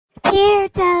Here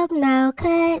don't know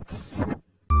Cutz.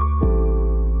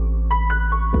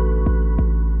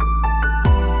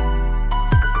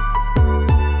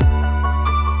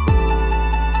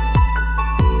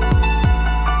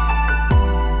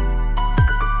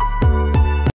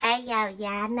 Hey yo,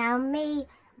 y'all know me.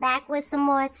 Back with some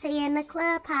more tea in the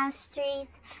Clubhouse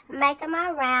streets. Making my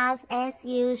rounds as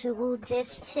usual,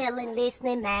 just chilling,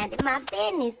 listening, minding my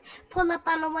business. Pull up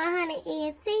on the 100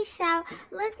 ENT show.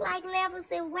 Look like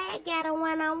Levelz and Wack got a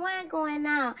one-on-one going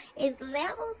on. Is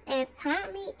Levelz and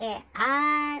Tommie at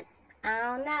odds?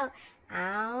 I don't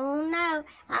know.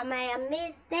 I may have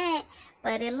missed that.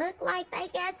 But it looked like they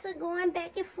got to going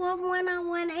back and forth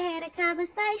one-on-one. They had a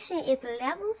conversation. Is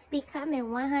Levelz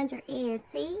becoming 100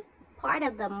 ENT? Part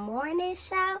of the morning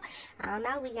show? I don't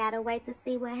know. We gotta wait to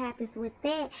see what happens with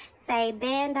that. Tay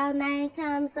Bando name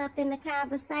comes up in the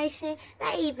conversation.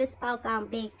 They even spoke on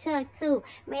Big Chuck too.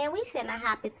 Man, we finna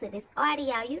hop into this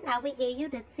audio. You know, we give you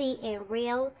the tea in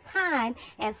real time.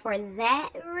 And for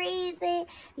that reason,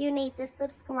 you need to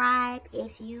subscribe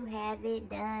if you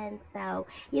haven't done so.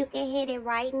 You can hit it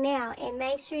right now and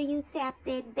make sure you tap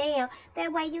that bell.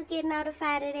 That way you get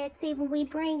notified of that tea when we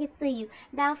bring it to you.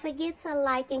 Don't forget to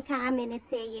like and comment and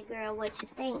tell your girl what you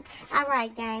think. All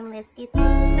right, gang, let's get to it.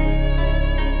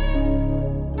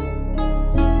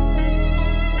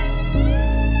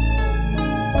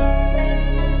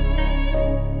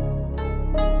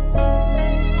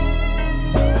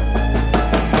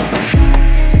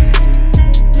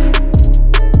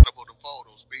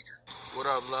 What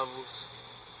up, Levelz?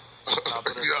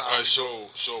 Yeah,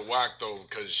 so Wack though,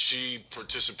 because she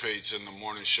participates in the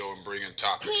morning show and bringing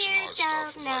topics and all that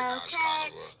stuff. And right now it's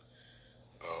kind of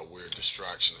a weird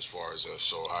distraction as far as us.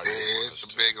 So how do you want us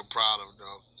it's a bigger problem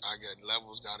though. I got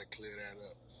Levelz got to clear that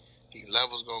up.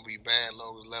 Levelz gonna be bad,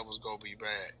 long as Levelz gonna be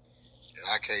bad, and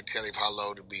I can't tell him how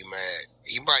low to be mad.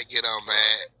 He might get on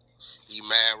mad. He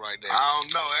mad right now. I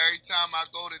don't know. Every time I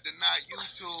go to deny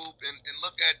YouTube and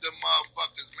look at them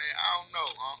motherfuckers, man, I don't know,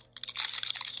 huh?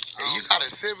 Hey, you gotta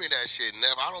send me that shit,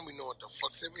 Nev. I don't even know what the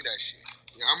fuck. Send me that shit.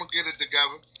 Yeah, I'm gonna get it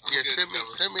together.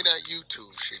 Send me that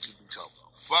YouTube shit you be talking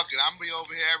about. Fuck it. I'm gonna be over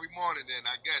here every morning then,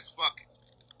 I guess. Fuck it.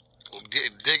 Well,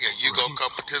 Digger, you gonna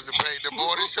come participate in the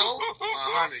morning show?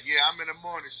 100. Yeah, I'm in the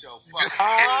morning show. Fuck it.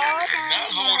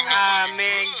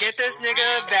 Man, get this nigga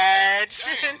a badge.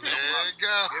 There you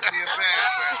go. Give me a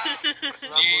badge.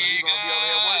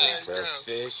 It's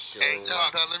official. Now,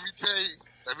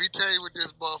 let me tell you what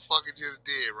this motherfucker just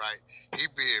did, right? He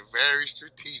being very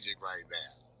strategic right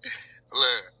now.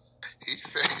 Look, he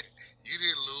said, you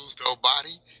didn't lose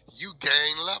nobody, you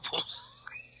gained levels.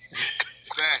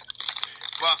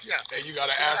 Fuck yeah. Hey, you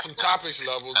gotta add some topics,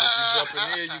 Levelz. If you jump in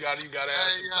here, you gotta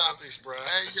add some topics, bro.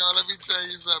 Hey, y'all, let me tell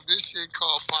you something. This shit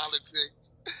called politics.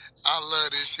 I love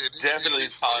this shit. Definitely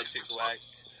is politics, Wack.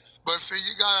 But see,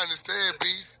 you gotta understand,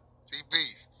 Beef. See,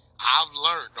 Beef, I've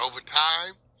learned over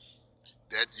time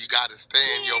that you gotta stay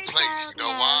in your place. You know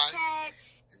why?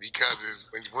 Because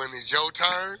when it's your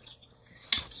turn,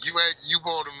 you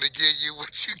want them to give you what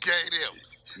you gave them.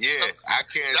 Yeah, so, I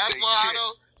can't say shit.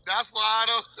 That's why I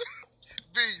don't.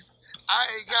 Beast, I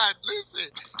ain't got.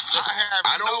 Listen,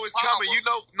 I know it's power. Coming. You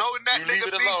know, knowing that nigga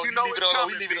Beast, you know it's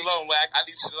coming. We leave it alone, Wack. I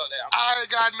leave it alone. I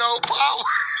ain't got no power.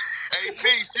 Hey,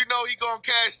 Beast, you know he gonna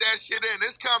cash that shit in.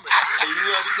 It's coming. Hey, you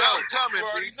already know. It's coming.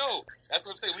 You already know. That's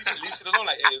what I'm saying. We can leave it alone.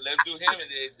 Like, hey, let's do him, and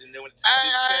then when it's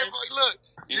hey, look,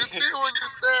 you see when you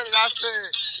said it, I said,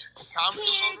 Tommie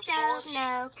Here don't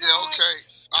know Cutz. yeah, okay.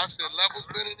 I said, Levelz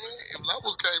been in here. If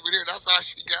Levelz came in here, that's how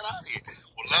she got out of here.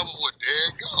 Well, Levelz was there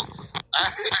you go. I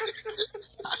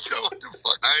know what the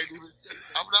fuck.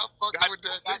 I'm not fucking with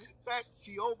that nigga.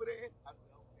 She over there. I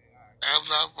said, okay, all right. I'm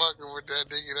not fucking with that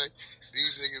nigga.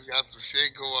 These niggas got some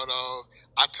shit going on.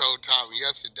 I told Tommie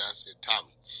yesterday, I said,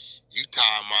 Tommie, you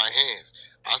tie my hands.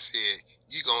 I said,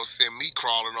 you gonna send me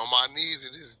crawling on my knees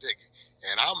to this nigga.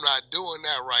 And I'm not doing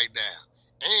that right now.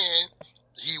 And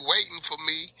he waiting for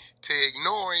me to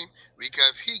ignore him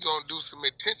because he gonna do some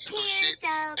intentional shit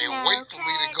and wait for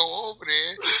me to go over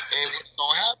there. And what's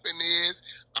gonna happen is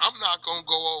I'm not gonna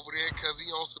go over there because he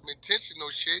on some intentional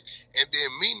shit, and then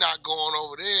me not going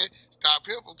over there stop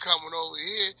him from coming over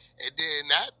here, and then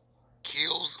that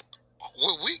kills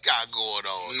what we got going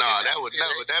on. Nah, that would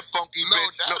never. That funky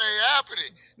bitch. That ain't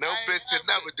happening. No bitch could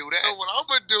never do that. So what I'm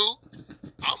gonna do,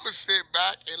 I'm gonna sit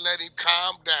back and let him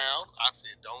calm down. I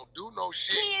said, don't do no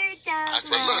shit. I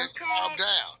said, look, calm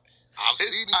down. I've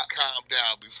seen him calm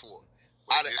down before.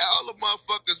 Out of all the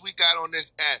motherfuckers we got on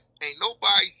this app, ain't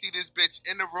nobody see this bitch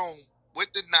in the room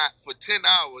with the knot for 10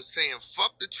 hours saying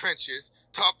fuck the trenches,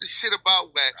 talking shit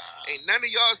about Wack. Ain't none of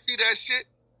y'all see that shit?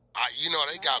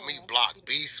 They got me blocked.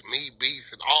 Beast,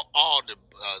 and all the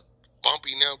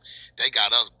Bumpy them. They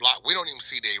got us blocked. We don't even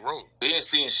see their room. We ain't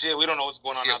seeing shit. We don't know what's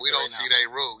going on out there. We don't see their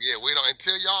room. Yeah, we don't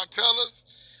until y'all tell us.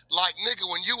 Like, nigga,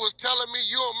 when you was telling me,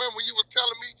 you don't remember when you was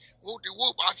telling me,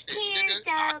 whoop-de-whoop, I said, nigga,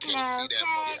 I can't see that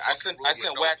motherfucker. I sent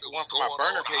Wack one from my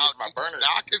burner page, my burner.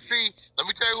 Now, I can see, let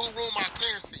me tell you who room I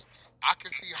can see. I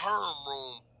can see Herm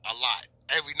room a lot.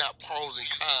 Every night, pros and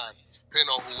cons,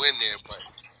 depending on who in there. But,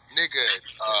 nigga,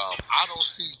 I don't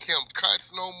see Kim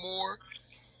Cutz no more.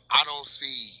 I don't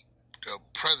see the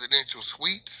presidential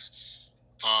suites.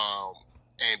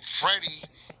 And Freddie,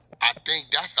 I think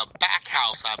that's a back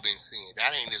house I've been seeing.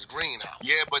 That ain't his greenhouse.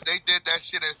 Yeah, but they did that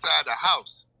shit inside the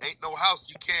house. Ain't no house.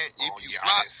 You can't, if you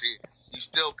block it, you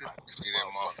still can see that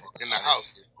motherfucker in the house.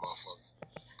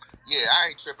 Yeah, I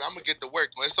ain't tripping. I'm going to get to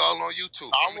work. It's all on YouTube.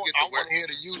 I want to hear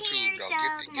the YouTube, though.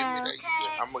 Give me that.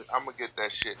 Yeah, I'm going to get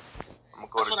that shit. I'm going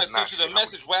to go to the when I sent you the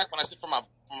message, Wack, when I sent from my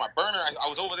burner, I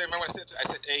was over there. Remember I said,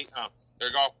 hey, they're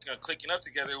all clicking up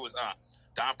together. It was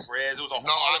Don Perez. It was a whole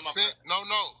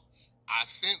I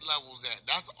sent Levelz that.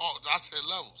 That's all. I said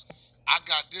Levelz. I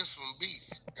got this from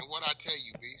Beast. And what I tell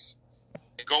you, Beast?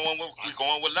 We going with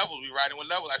Levelz. We riding with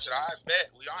Levelz. I said, I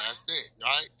bet. We are. That's it,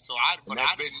 right? So I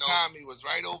didn't know. Tommy was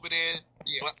right over there.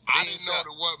 Yeah, but I didn't know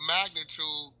to what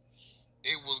magnitude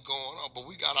it was going on. But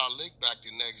we got our lick back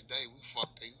the next day. We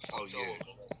fucked over.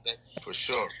 For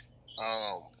sure.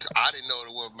 I didn't know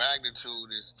to what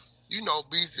magnitude is.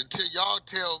 Beast, until y'all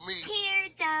tell me,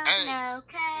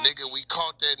 nigga, we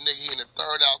caught that nigga in the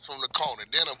third house from the corner.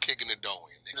 Then I'm kicking the door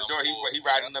in. The door, he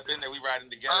riding up in there. We riding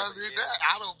together.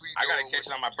 I don't be. I gotta catch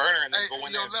it on my burner and then go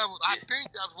in there. Levelz, I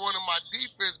think that's one of my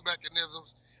defense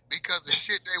mechanisms because the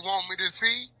shit they want me to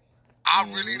see,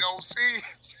 I really don't see.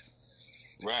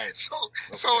 Right. So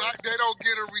they don't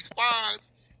get a response,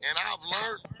 and I've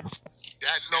learned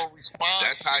that no response.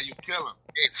 That's how you kill them.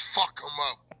 It fuck them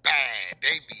up bad.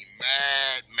 They be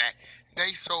mad.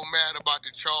 They so mad about the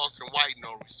Charleston White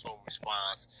no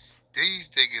response. These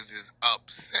niggas is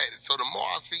upset. So the more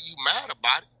I see you mad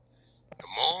about it, the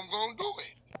more I'm gonna do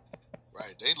it.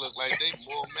 Right. They look like they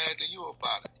more mad than you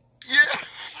about it. Yeah.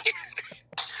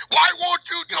 Why won't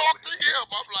you talk to him?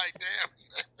 I'm like, damn.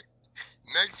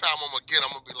 Next time I'm gonna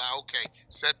be like, okay,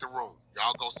 set the room.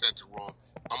 Y'all go set the room.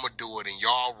 I'm gonna do it in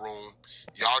y'all room.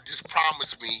 Y'all just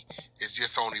promise me it's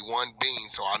just only one bean,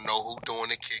 so I know who doing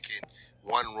the kicking.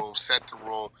 One room, set the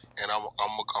room, and I'm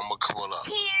gonna pull up.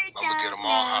 I'm gonna get them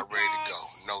all hot, ready to go.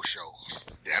 No show.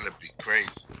 That'd be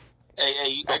crazy.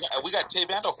 Hey, we got Tay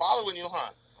Bando following you,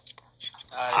 huh?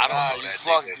 I don't know that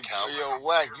nigga. Yo,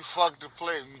 Wack, you fucked the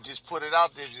play. You just put it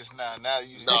out there just now. No,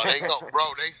 they go,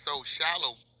 bro. They so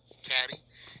shallow, Caddy.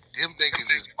 Them niggas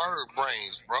is bird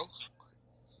brains, bro.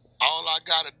 All I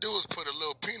gotta do is put a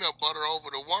little peanut butter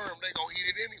over the worm. They gonna eat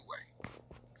it anyway.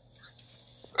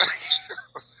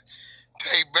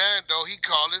 Tay Bando, he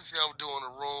called himself doing a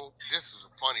room. This is a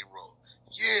funny room.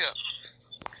 Yeah.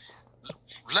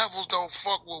 Levelz don't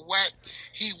fuck with Wack.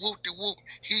 He whoop-de-whoop.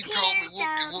 He told me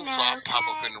whoop-de-whoop, so I pop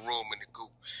up in the room in the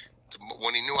goop.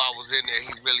 When he knew I was in there,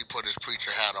 he really put his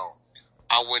preacher hat on.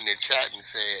 I went in the chat and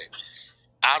said,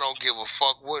 I don't give a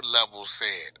fuck what Levelz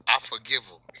said. I forgive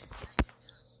him.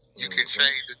 You can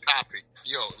change the topic.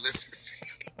 Yo, listen.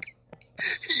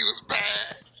 He was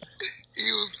bad. He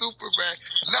was super bad.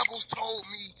 Levelz told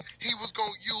me he was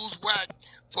going to use Wack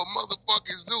for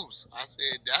motherfucking Zeus. I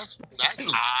said, that's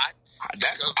odd.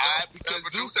 That's odd because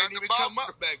Zeus ain't even come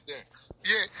up back then.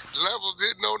 Yeah, Levelz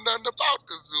didn't know nothing about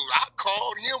the Zeus. I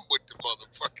called him with the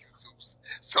motherfucking Zeus.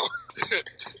 So, all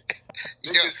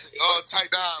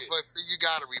type of shit. But see, you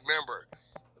got to remember,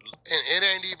 and it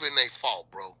ain't even their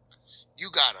fault, bro. You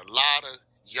got a lot of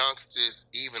youngsters,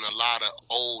 even a lot of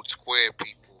old square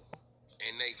people,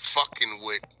 and they fucking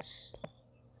with,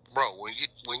 bro, when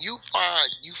you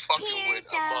find you fucking with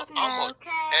I'm an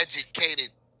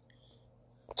educated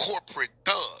corporate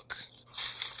thug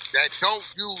that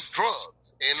don't use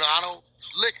drugs, and I don't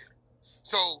liquor.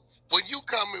 So when you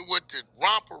come in with the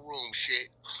romper room shit,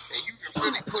 and you can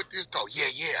really put this though, yeah,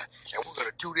 and we're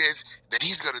gonna do this, then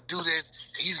he's gonna do this,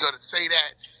 and he's gonna say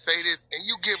that, say this, and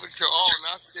you give it your all, and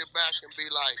I sit back and be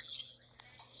like,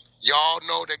 y'all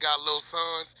know they got little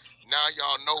sons, now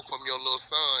y'all know from your little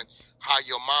son how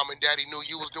your mom and daddy knew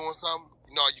you was doing something.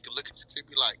 You know, you can look at your kid and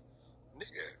be like,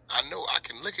 nigga, I know I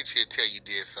can look at you and tell you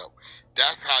did something.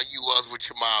 That's how you was with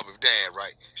your mom and dad,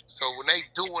 right? So when they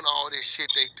doing all this shit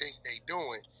they think they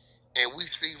doing, and we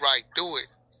see right through it,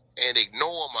 and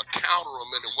ignore them or counter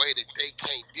them in a way that they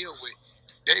can't deal with,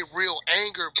 they real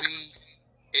anger be,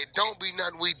 it don't be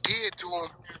nothing we did to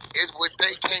them, it's what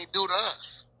they can't do to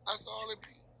us. That's all it be.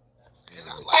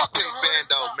 Fuck Tay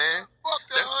Bando, man. Fuck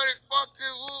the 100. Fuck the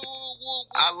woo.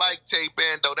 I like Tay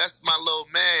Bando. That's my little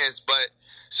man's, but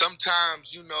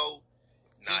sometimes, you know.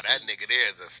 Nah, that nigga there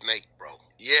is a snake, bro.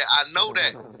 Yeah, I know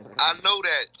that.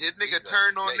 This nigga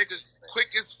turned on niggas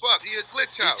quick as fuck. He a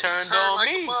glitch out. He turned on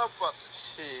like me. A motherfucker.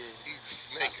 Shit. He's a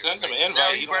snake. Send him an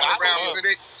invite.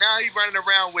 Now he running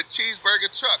around with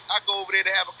Cheeseburger Truck. I go over there to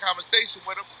have a conversation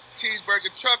with him. Cheeseburger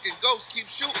Truck and Ghost keep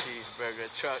shooting. Cheeseburger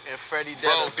Truck and Freddie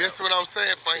Bro, Dennis. this what I'm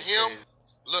saying for him.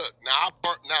 Look, now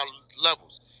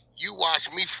Levels. You watch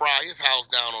me fry his house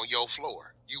down on your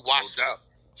floor. You watch that.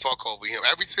 Fuck over him.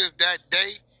 Ever since that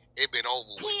day, it been over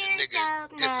with. The nigga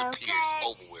disappeared.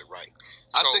 Over with, right?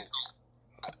 I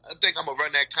think I'm gonna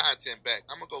run that content back.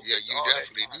 I'm gonna go. Yeah, you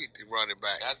definitely need to run it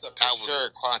back. That's a picture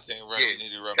content. Really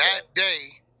need to run back.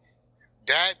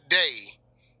 That day,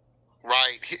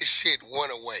 right? His shit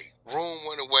went away. Room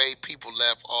went away. People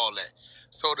left. All that.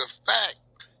 So the fact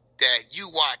that you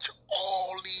watch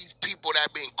all these people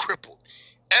that been crippled,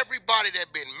 everybody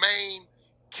that been maimed,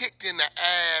 kicked in the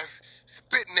ass,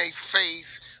 spit in their face,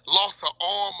 lost an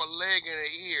arm, a leg, and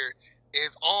an ear,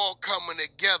 is all coming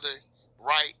together,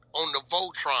 right, on the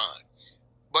Voltron.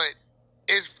 But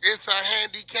it's a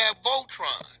handicapped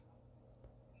Voltron.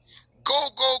 Go,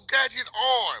 gadget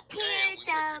arm. Damn, we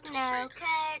missed the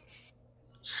Cutz.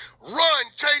 Run,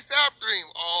 chase after him.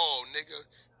 Oh, nigga,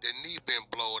 the knee been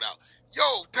blowed out.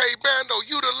 Yo, Tay Bando,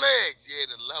 you the legs. Yeah,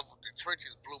 the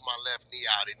trenches blew my left knee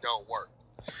out. It don't work.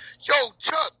 Yo,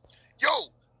 Chuck.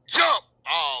 Yo, jump.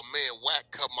 Oh, man, Wack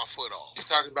cut my foot off. You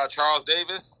talking about Charles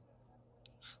Davis?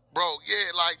 Bro,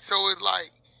 yeah, like, so it's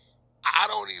like, I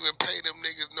don't even pay them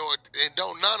niggas no, and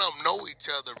none of them know each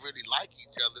other, really like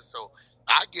each other, so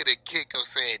I get a kick of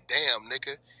saying, damn,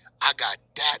 nigga, I got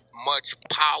that much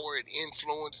power and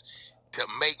influence to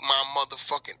make my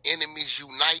motherfucking enemies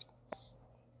unite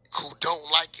who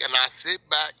don't like it, and I sit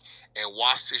back and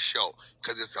watch the show,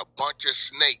 because it's a bunch of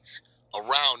snakes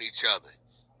around each other.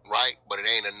 Right? But it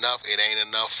ain't enough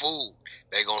food.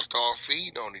 They gonna start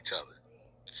feeding on each other.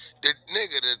 The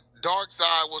dark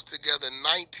side was together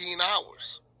 19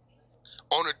 hours.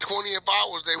 On the 20th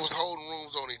hours, they was holding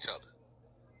rooms on each other.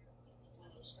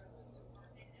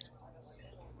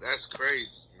 That's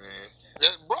crazy, man.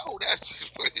 That's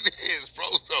just what it is, bro.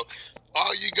 So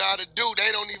all you gotta do,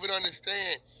 they don't even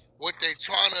understand what they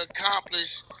trying to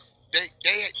accomplish.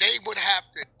 They would have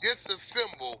to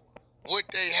disassemble what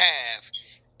they have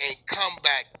and come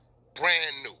back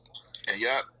brand new. And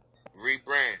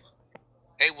rebrand.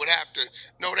 They would have to,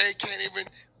 no, they can't even,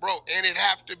 bro, and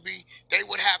they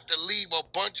would have to leave a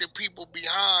bunch of people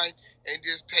behind and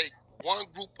just take one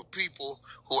group of people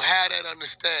who had that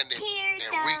understanding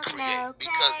and recreate.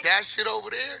 Because that shit over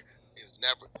there is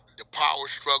never, the power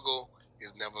struggle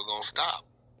is never going to stop.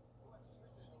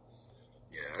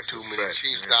 Yeah, that's too many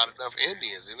chiefs, not enough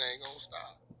Indians, it ain't going to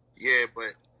stop. Yeah,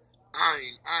 but I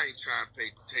ain't trying to pay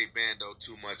Tay Bando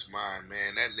too much mind,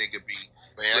 man. That nigga be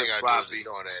flip-floppy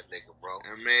on that nigga, bro.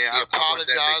 And man, he apologized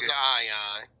to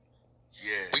Ion.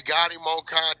 Yeah. We got him on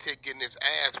content getting his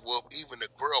ass whooped, even the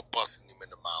girl busting him in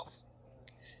the mouth.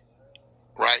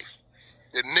 Right?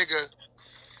 The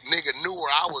nigga knew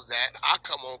where I was at. I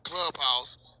come on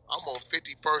Clubhouse. I'm on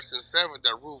 51st and 7th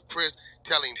at Roof Chris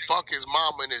telling fuck his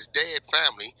mama and his dead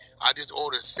family. I just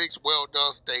ordered 6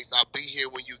 well-done steaks. I'll be here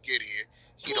when you get here.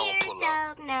 He don't pull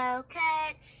up. No,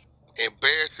 Cutz.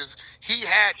 Embarrasses. He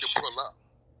had to pull up.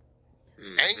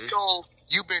 Mm-hmm. Ain't no,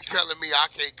 you been telling me I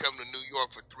can't come to New York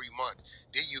for 3 months.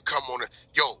 Then you come on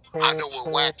I know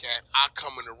where Wack at. I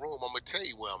come in the room. I'm going to tell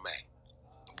you where I'm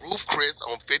at. Roof Chris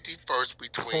on 51st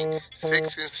between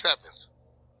 6th and 7th.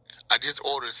 I just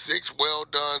ordered 6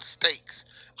 well-done steaks.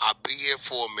 I'll be here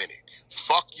for a minute.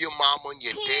 Fuck your mama and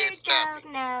your dead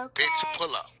family. Bitch,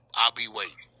 pull up. I'll be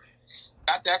waiting.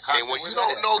 Got that and when you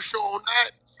don't know show on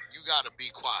that, you gotta be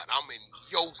quiet. I'm in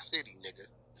your city, nigga.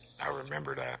 I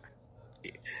remember that.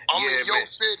 I'm in your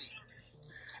city.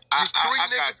 There's 3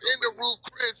 niggas in the Roof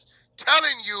Chris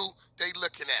telling you they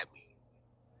looking at me.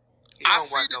 I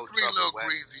see the 3 little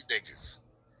greasy niggas.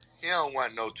 He don't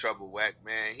want no trouble, Wack,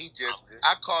 man. He just,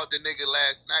 I called the nigga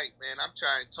last night, man. I'm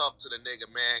trying to talk to the nigga,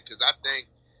 man, because I think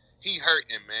he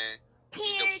hurting, man.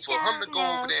 For him to go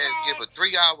over there and give a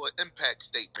 3-hour impact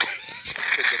statement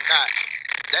to deny,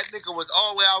 that nigga was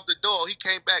all the way out the door. He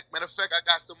came back. Matter of fact, I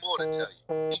got some more to tell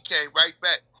you. He came right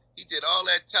back. He did all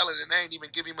that telling and they ain't even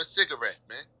give him a cigarette,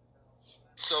 man.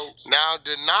 So now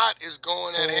the knot is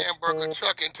going at Hamburger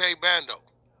Chuck and Tay Bando.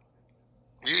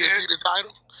 You didn't see the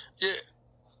title? Yeah.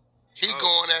 He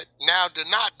going at, now the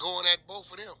knot going at both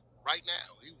of them. right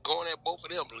now. He was going at both of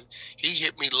them. He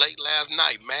hit me late last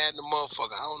night, mad the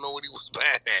motherfucker. I don't know what he was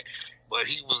mad at, but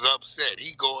he was upset.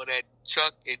 He going at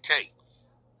Chuck and Tay.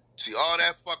 See, all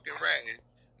that fucking ratting.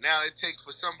 Now it takes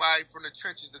for somebody from the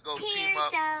trenches to go team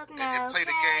up and play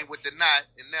the game with the knot.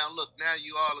 And now look, now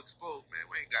you all exposed, man.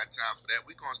 We ain't got time for that.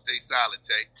 We gonna stay silent,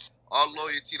 Tay. All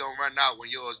loyalty don't run out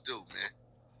when yours do, man.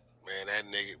 Man, that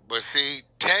nigga. But see,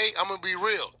 Tay, I'm gonna be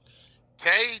real.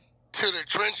 Tay to the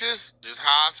trenches, this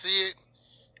how I see it,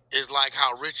 is like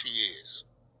how Rich he is.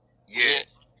 Yeah.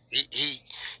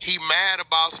 He mad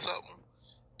about something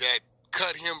that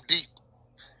cut him deep.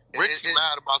 Rich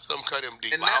mad about something cut him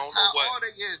deep. And that's how all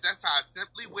they is. That's how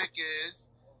Simply Wick is.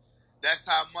 That's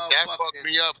how motherfucking... That fucked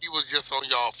me up. He was just on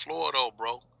y'all floor, though,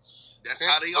 bro. That's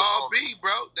how they all be,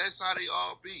 bro. That's how they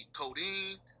all be.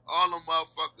 Codeine, all them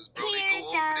motherfuckers, bro. They go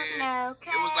over there.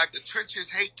 It was like the trenches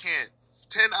hate camp.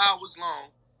 10 hours long.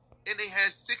 And they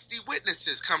had 60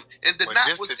 witnesses come. And the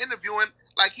Knot was interviewing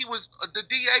like he was the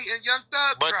DA in Young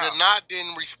Thug But trial. the Knot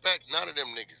didn't respect none of them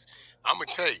niggas. I'm going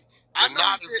to tell you.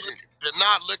 They're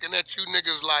not looking at you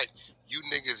niggas like you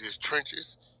niggas is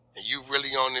trenches and you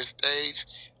really on this stage.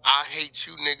 I hate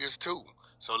you niggas too.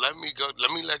 So let me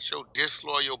let your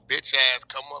disloyal bitch ass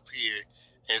come up here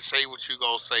and say what you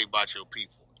gonna say about your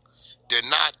people.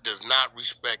 Does not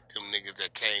respect them niggas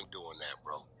that came doing that,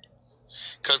 bro.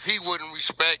 Cause he wouldn't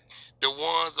respect the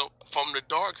ones from the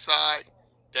dark side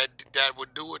that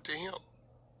would do it to him.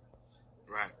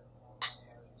 Right.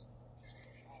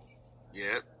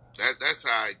 Yeah. That's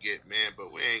how I get, man.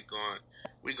 But we ain't going.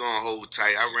 We gonna hold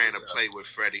tight. I ran a play with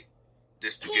Freddie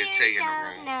just to get Tay in the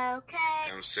room. You know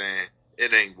what I'm saying?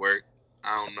 It ain't work.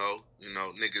 I don't know. You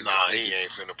know, niggas. Nah, he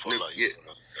ain't finna pull up.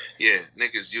 Yeah,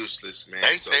 niggas useless, man.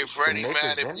 They say Freddie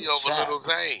mad at me over Lil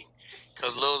Zane.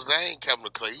 Cause Lil Zane came to the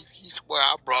club. He swear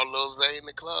I brought Lil Zane in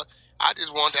the club. I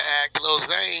just wanted to ask Lil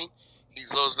Zane.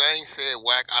 Lil Zane said,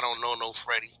 Wack, I don't know no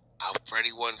Freddie.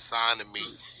 Freddie wasn't signed to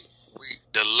me.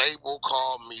 The label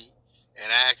called me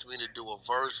and asked me to do a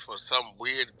verse for some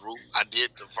weird group. I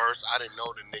did the verse. I didn't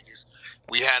know the niggas.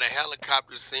 We had a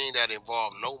helicopter scene that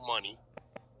involved no money.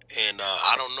 And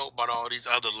I don't know about all these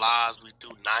other lies. We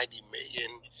threw 90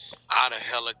 million out of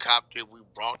helicopter. We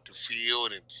brought the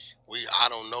field. And I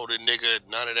don't know the nigga,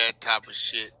 none of that type of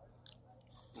shit.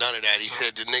 None of that. He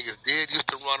said the niggas used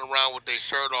to run around with their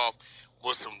shirt off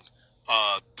with some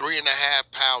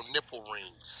 3.5-pound nipple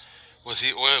rings. Was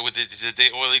he oil? Did they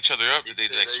oil each other up? Did they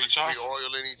like switch off? They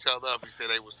oiling each other up. He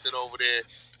said they would sit over there.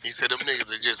 He said them niggas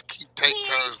would just take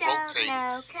turns rotating.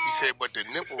 He said, but the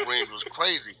nipple rings was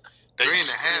crazy.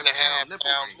 3.5-pound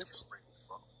nipple rings.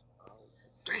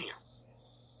 Damn.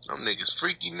 Them niggas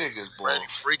freaky niggas, boy.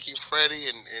 Freaky Freddie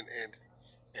and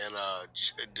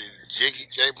Jiggy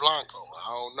J Blanco. I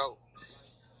don't know.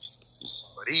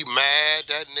 But he mad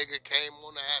that nigga came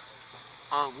on the app.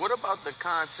 What about the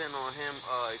content on him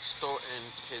extorting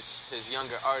his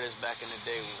younger artists back in the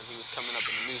day when he was coming up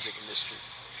in the music industry?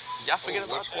 Did y'all forget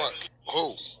about that?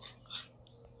 Who?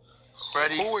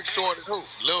 Freddie. Who extorted who?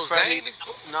 Lil Zane?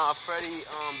 No, Freddie,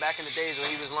 back in the days when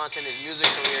he was launching his music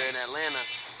career in Atlanta,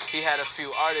 he had a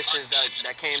few artists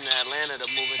that came to Atlanta to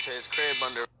move into his crib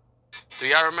under. Do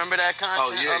y'all remember that content?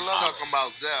 Oh, yeah, you talking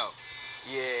about Zell.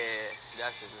 Yeah,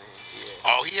 that's his name, yeah.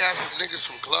 Oh, he had some niggas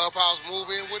from Clubhouse move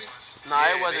in with him? Nah,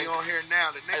 yeah, it wasn't. They on here now.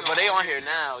 But they on here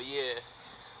now, yeah.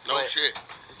 No shit.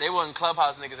 They wasn't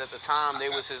Clubhouse niggas at the time. They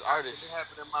was his artists.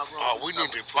 In my room. Oh, we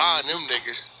need to find them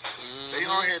niggas. Mm-hmm. They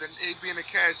on here. They be in the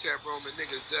cash app room. The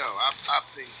niggas Zell. I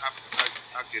think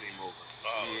I'll get him over.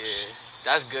 Oh, yeah,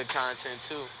 that's good content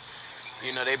too.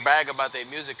 You know, they brag about their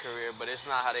music career, but it's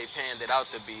not how they panned it out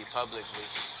to be publicly.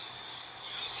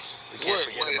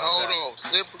 Wait, hold on.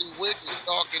 Simply Wick is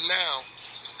talking now.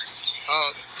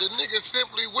 The nigga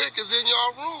Simply Wick is in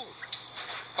y'all room.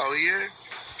 Oh, he is?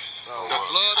 Oh, the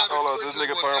blood of hold on, this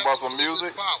nigga talking about some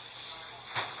music?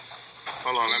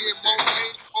 Hold on, let me see.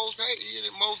 Most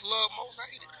hated, most loved, most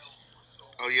hated.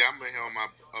 Oh, yeah, I'm in here on my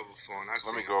other phone.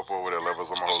 Let me go up over there, Levelz.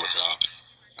 I'm gonna hold it down.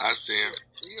 I see him.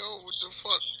 Yo, what the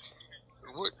fuck?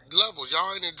 What Levelz?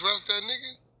 Y'all ain't addressed that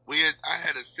nigga? I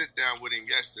had a sit down with him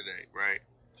yesterday, right?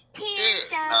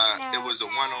 Yeah. It was a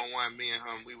one-on-one. Me and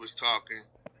him, we was talking.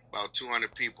 About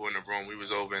 200 people in the room. We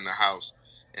was over in the house.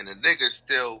 And the niggas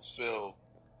still feel...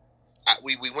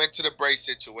 We went to the Bray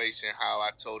situation, how I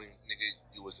told him, nigga,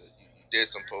 you did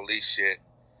some police shit.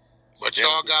 But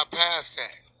y'all got past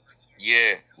that.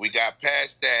 Yeah, we got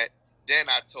past that. Then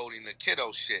I told him the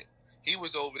kiddo shit. He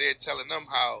was over there telling them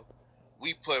how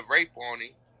we put rape on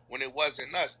him when it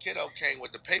wasn't us. Kiddo came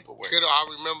with the paperwork. Kiddo, I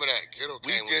remember that. Kiddo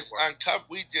came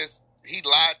he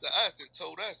lied to us and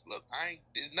told us, look, I ain't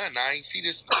did nothing. I ain't see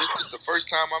this. This is the first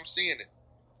time I'm seeing it.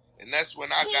 And that's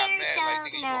when I got mad.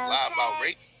 Like, nigga, you gonna lie about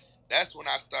rape? That's when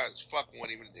I started fucking with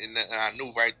him. And I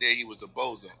knew right there he was a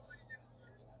bozo.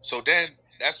 So then,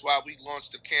 that's why we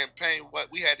launched the campaign.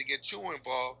 We had to get you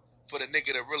involved for the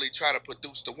nigga to really try to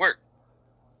produce the work.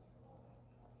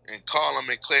 And call him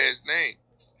and clear his name.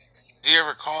 You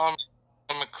ever call him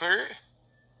and clear it?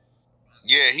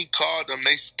 Yeah, he called them.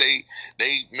 They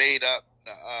made up.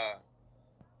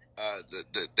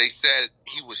 They said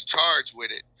he was charged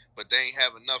with it, but they ain't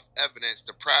have enough evidence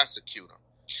to prosecute him.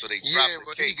 So they dropped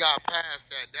the case. He got past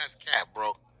that. That's cap,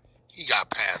 bro. He got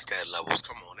past that levels.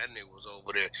 Come on, that nigga was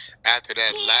over there after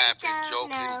that laughing,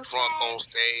 joking, drunk on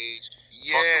stage.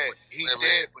 Yeah, he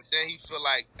did, but then he feel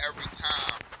like every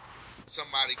time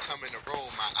somebody come in the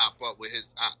room, I op up with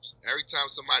his ops. Every time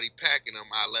somebody packing him,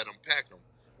 I let him pack him.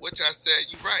 Which I said,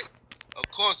 you right. Of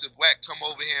course, if Wack come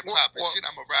over here and pop his shit,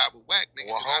 I'ma ride with Wack,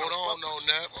 nigga. Well,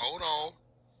 hold on.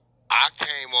 I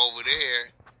came over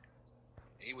there.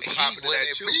 He was popping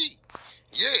at you. Me.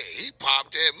 Yeah, he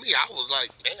popped at me. I was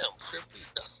like, damn,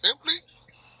 Simply?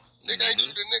 Nigga, ain't you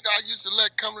the nigga I used to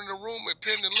let come in the room and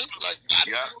pin the link? Like,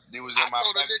 he was in my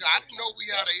back. I didn't know we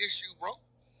had an issue, bro.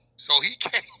 So he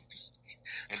came.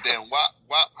 And then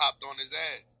Wack hopped on his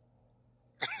ass.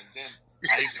 And then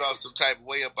I felt some type of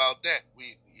way about that.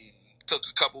 We took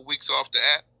a couple weeks off the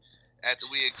app after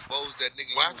we exposed that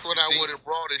nigga. Well, that's when I would have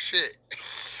brought his shit.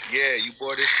 Yeah, you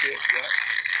brought his shit, yeah.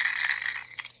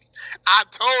 I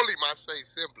told him, I say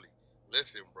simply,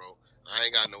 listen, bro, I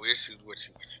ain't got no issues with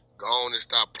you. Go on and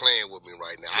stop playing with me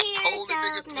right now. I told the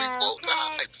nigga 3-4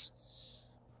 times.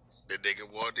 The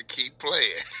nigga wanted to keep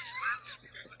playing.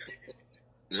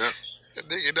 Yeah.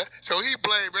 So he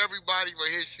blamed everybody for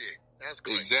his shit. That's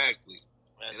crazy. Exactly.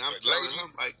 And I'm telling him,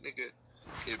 like, nigga,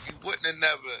 if you wouldn't have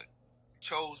never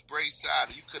chose Bray's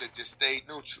side, you could have just stayed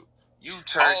neutral. You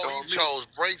turned on me. Chose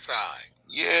Bray's side.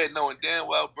 Yeah, knowing damn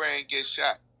well Bray ain't get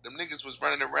shot. Them niggas was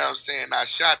running around saying I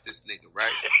shot this nigga,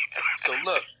 right? So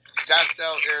look,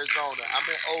 Scottsdale, Arizona. I'm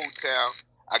in Old Town.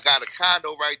 I got a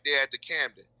condo right there at the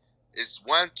Camden. It's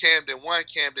one Camden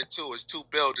 2. It's two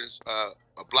buildings,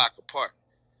 a block apart.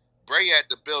 Bray at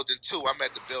the building 2. I'm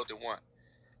at the building 1.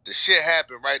 The shit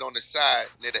happened right on the side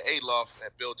near the A-loft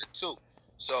at building 2.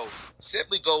 So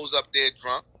Simply goes up there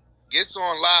drunk, gets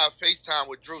on live FaceTime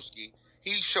with Drewski.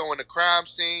 He's showing the crime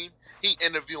scene. He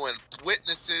interviewing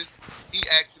witnesses. He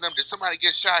asking them, did somebody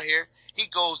get shot here? He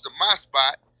goes to my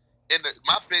spot. And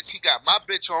he got my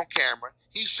bitch on camera.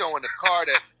 He's showing the car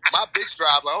that my bitch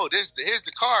drive. Like, oh, here's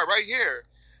the car right here.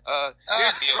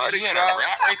 Here's the car. He had a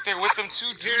rat right there with them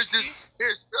too.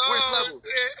 Where's Levelz?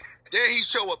 Then he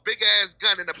show a big ass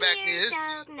gun in the back of his seat.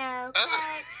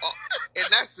 And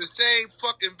that's the same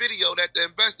fucking video that the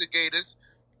investigators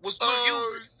was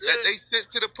using that they sent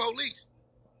to the police.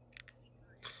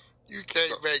 You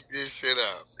can't make this shit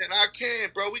up. And I can,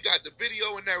 bro. We got the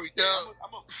video and everything.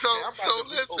 So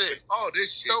listen. All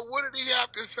this shit. So what did he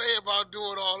have to say about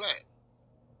doing all that?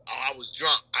 Oh, I was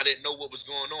drunk. I didn't know what was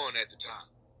going on at the time.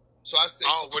 So I said,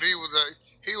 but he was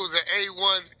an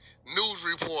A1 news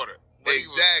reporter.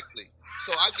 Exactly.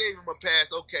 So I gave him a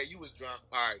pass. Okay, you was drunk.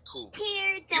 All right, cool.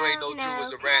 You ain't know you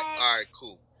was a rat. All right,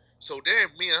 cool. So then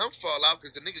me and him fall out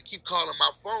because the nigga keep calling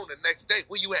my phone the next day.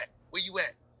 Where you at? Where you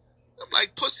at? I'm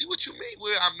like, pussy, what you mean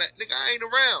where I'm at? Nigga, I ain't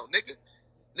around, nigga.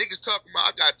 Niggas talking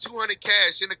about I got 200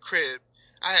 cash in the crib.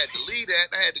 I had to leave that.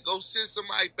 I had to go send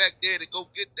somebody back there to go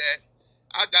get that.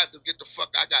 I got to get the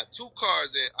fuck. I got 2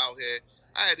 cars out here.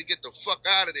 I had to get the fuck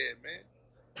out of there, man.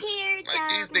 Like,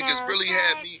 these niggas really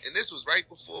had me, and this was right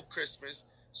before Christmas,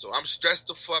 so I'm stressed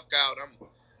the fuck out.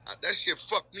 That shit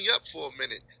fucked me up for a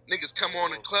minute. Niggas come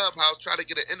on in Clubhouse, try to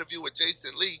get an interview with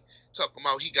Jason Lee, talking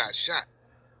about he got shot.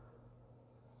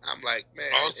 I'm like,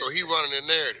 man. Also, he running the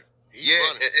narrative.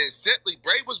 And Simply,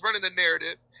 Bray was running the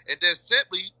narrative, and then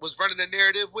Simply was running the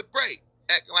narrative with Bray,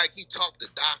 acting like he talked to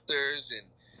doctors, and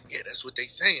yeah, that's what they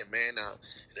saying, man.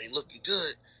 It ain't looking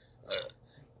good.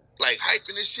 Like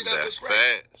hyping this shit up. That's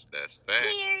facts. That's facts.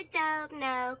 Here don't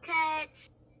know Cutz.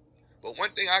 But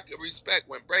one thing I could respect,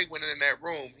 when Bray went in that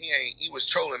room, he was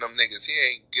trolling them niggas. He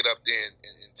ain't get up there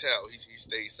and tell. He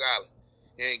stayed silent.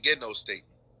 He ain't get no statement.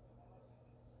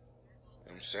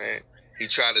 You know what I'm saying? He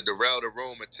tried to derail the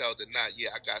room and tell the knot, yeah,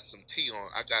 I got some tea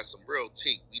on. I got some real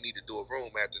tea. We need to do a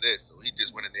room after this. So he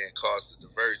just went in there and caused a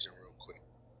diversion real quick.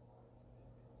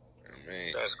 I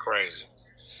mean, that's crazy.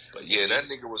 But yeah, that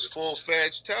nigga was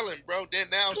full-fledged telling, bro. Then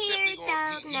now Simply he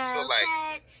feel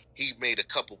like he made a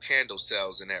couple candle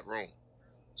sales in that room.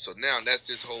 So now that's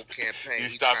his whole campaign. He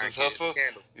stopped his hustle?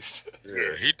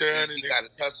 Yeah, he done it. He got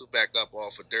his hustle back up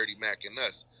off of Dirty Mac and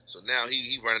us. So now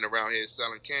he running around here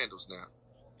selling candles now.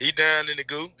 He down in the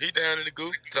goo.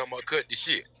 Talking about cut the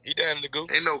shit. He down in the goo.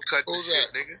 Ain't no cut the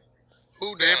shit, nigga.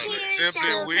 Who down there?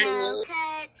 Simply weak.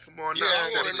 Come on now.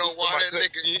 I want to know why that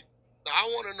nigga. I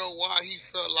want to know why he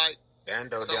felt like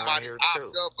somebody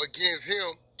opted up against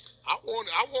him. I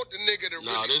want the nigga to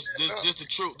really. This the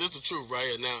truth. This the truth right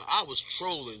here. Now, I was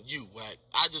trolling you, Wack.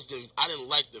 I didn't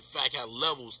like the fact how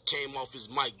Levelz came off his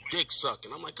mic dick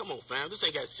sucking. I'm like, come on, fam. This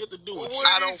ain't got shit to do with you.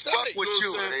 I don't fuck with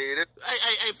you.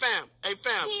 Hey, fam.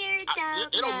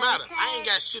 It don't matter. I ain't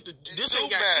got shit to. This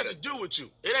ain't got shit to do with you.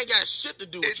 It ain't got shit to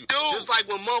do with you. Just like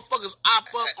when motherfuckers op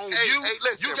up on you,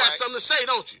 you got something to say,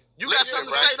 don't you? You got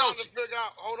something to say, don't you?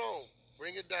 Hold on.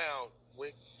 Bring it down.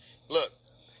 Look.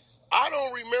 I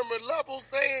don't remember Levelz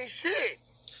saying shit.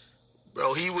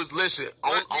 Bro, he was on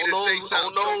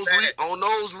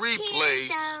those replays.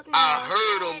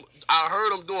 I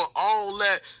heard him doing all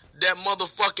that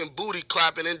motherfucking booty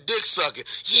clapping and dick sucking.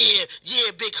 Yeah,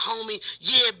 big homie.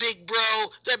 Yeah, big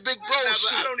bro. That big bro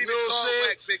shit. I don't even call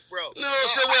Wack big bro. No,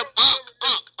 I'm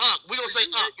Unk. We gonna say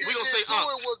Unk. We gonna say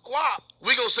Unk.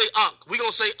 We gonna say Unk. We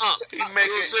gonna say Unk. He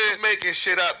making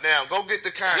shit up now. Go get the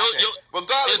content.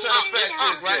 Regardless of the fact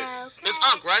is right. It's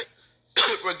Unk, right?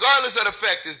 Regardless of the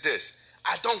fact is this.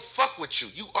 I don't fuck with you.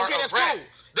 You are a rat.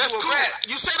 That's cool.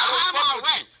 You said I'm a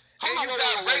rat. And you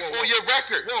got rape on your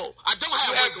record. Whoa, I don't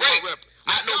have rape on my record.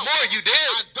 Not no more, you did.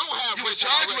 I don't have rape. You was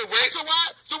charged with rape. So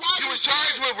why you was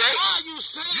charged with rape? Why are you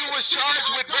saying you was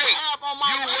charged with rape?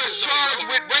 You was charged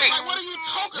with rape. Like, what are you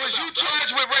talking about? Was you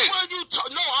charged with rape? What are you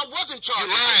talking? No, I wasn't charged.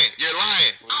 You're lying. You're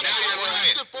lying. I got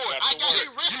arrested for it. I got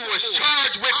arrested. You was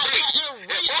charged with rape.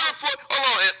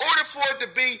 In order for it to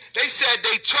be, they said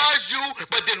they charged you,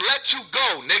 but then let you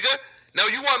go, nigga. Now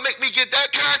you want to make me get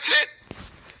that content?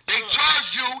 They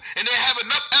charged you, and they have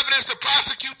enough evidence to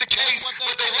prosecute the case,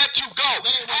 but they let you go.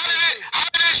 How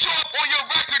did it show up on your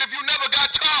record if you never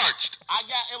got charged?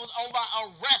 It was on my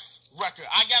arrest record.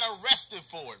 I got arrested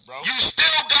for it, bro. You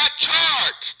still got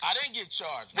charged. I didn't get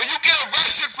charged. When you get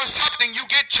arrested for something, you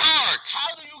get charged.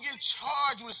 How do you get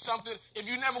charged with something if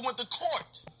you never went to court?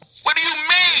 What do you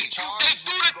mean? They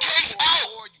threw the case out.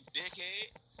 You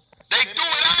dickhead. They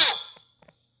threw it out.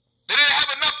 They didn't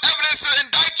have enough evidence to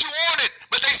indict you on it,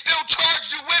 but they still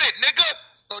charged you with it, nigga.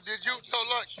 So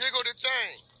look, jiggle the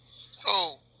thing.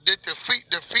 So did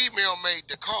the female made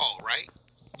the call, right?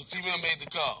 The female made the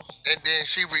call. And then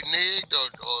she reneged,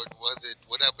 or was it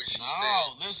whatever she said?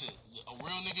 No, listen, a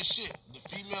real nigga shit. The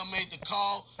female made the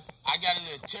call. I got in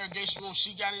the interrogation room.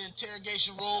 She got in the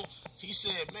interrogation room. He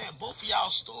said, man, both of y'all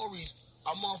stories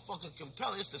are motherfucking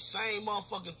compelling. It's the same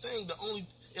motherfucking thing.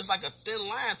 It's like a thin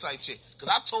line type shit. Because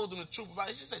I told him the truth about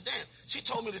it. She said, damn, she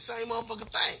told me the same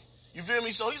motherfucking thing. You feel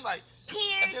me? So he's like, at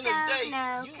the end of the day,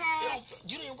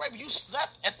 you didn't rape. You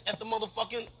slept at the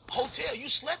motherfucking hotel. You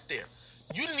slept there.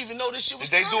 You didn't even know this shit was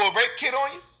Did they do a rape kit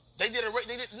on you? They did a rape.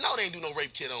 No, they didn't do no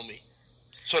rape kit on me.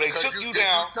 So they took you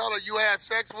down. You tell her you had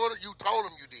sex with her? You told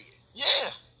them you did.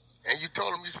 Yeah. And you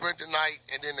told them you spent the night,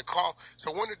 and then the call.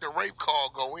 So when did the rape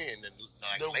call go in?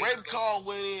 The rape call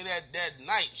went in that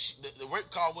night. The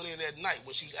rape call went in that night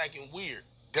when she was acting weird.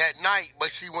 That night,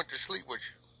 but she went to sleep with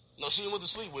you. No, she didn't went to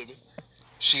sleep with me.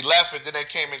 She left, and then they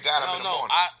came and got her in the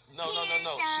morning. No.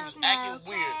 She was acting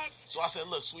weird. So I said,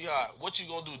 look, sweetheart, what you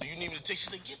gonna do? Do you need me to take? She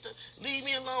said, leave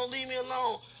me alone.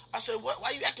 I said, what?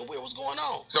 Why you acting weird? What's going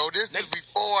on? So this is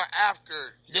before or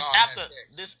after? This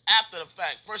after the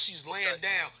fact. First she's laying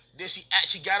down. Then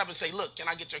she got up and say, look, can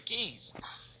I get your keys?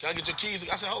 Can I get your keys?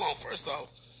 I said, hold on. First off,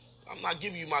 I'm not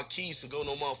giving you my keys to go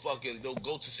no motherfucking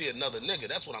go to see another nigga.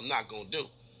 That's what I'm not gonna do.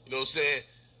 You know what I'm saying?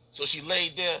 So she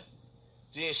laid there.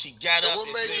 Then she got up. What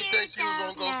made you think she was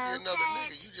gonna go see another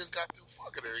nigga? You just got through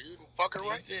fucking her. You didn't fuck her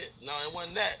right? No, it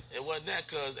wasn't that. It wasn't that,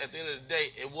 because at the end of the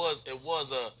day, it was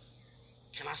a.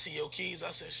 Can I see your keys?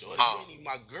 I said, sure. You ain't even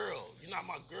my girl. You're not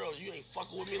my girl. You ain't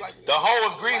fucking with me like the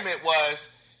whole agreement was.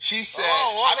 She said,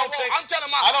 I'm telling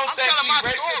my story.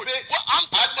 I'm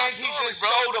telling he just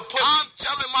stole the pussy. I'm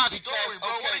telling my story,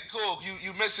 bro. Okay, cool.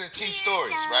 You missing key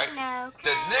stories, right? The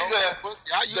nigga,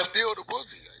 how you steal the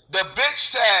pussy? The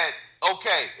bitch said,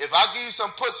 okay, if I give you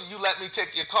some pussy, you let me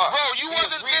take your car. Bro, you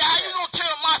wasn't there. How you gonna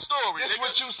tell my story? This is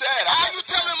what you said. How you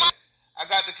telling my? I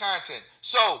got the content.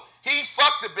 So he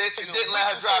fucked the bitch and didn't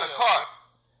let her drive the car.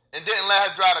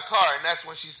 And that's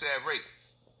when she said rape.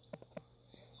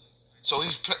 So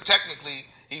he's technically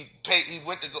he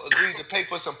went to agreed to pay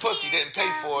for some pussy, didn't pay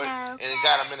for it, and it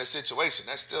got him in a situation.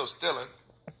 That's still stealing.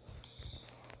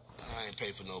 I ain't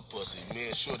pay for no pussy. Me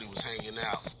and Shorty was hanging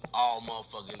out all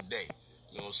motherfucking day.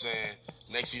 You know what I'm saying?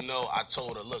 Next you know, I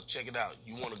told her, look, check it out.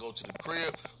 You want to go to the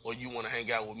crib or you want to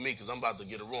hang out with me? Because I'm about to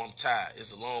get a room. I'm tired.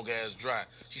 It's a long-ass drive.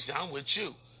 She said, I'm with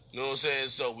you. You know what I'm saying?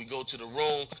 So we go to the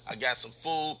room. I got some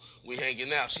food. We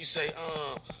hanging out. She say,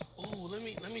 ooh, let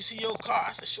me see your car.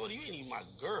 I said, shorty, you ain't even my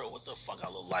girl. What the fuck I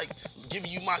look like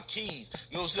giving you my keys?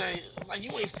 You know what I'm saying? Like,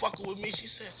 you ain't fucking with me. She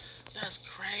said, that's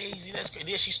crazy. That's crazy.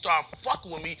 Then she started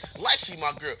fucking with me like she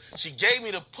my girl. She gave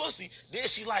me the pussy. Then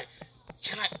she like,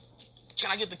 can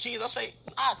I get the keys? I say,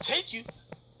 I'll take you.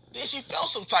 Then she felt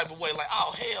some type of way, like,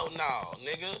 oh, hell no,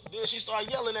 nigga. Then she started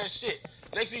yelling that shit.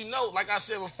 Next thing you know, like I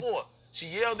said before, she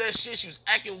yelled that shit. She was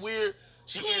acting weird.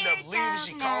 She ended up leaving.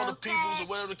 She called the peoples or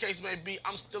whatever the case may be.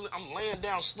 I'm laying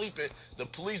down sleeping. The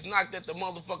police knocked at the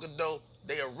motherfucking door.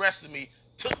 They arrested me,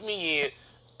 took me in.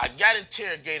 I got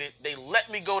interrogated. They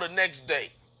let me go the next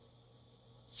day.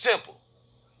 Simple.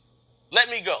 Let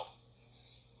me go.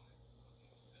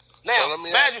 Now, so let me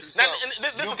imagine,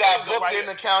 you got booked in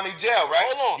the county jail,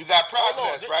 right? Hold on. You got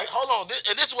processed, right? Hold on.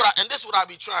 And this is what I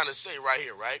be trying to say right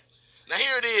here, right? Now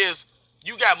here it is.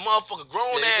 You got motherfucking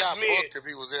grown-ass men. He got booked if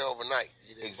he was there overnight.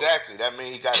 Exactly. That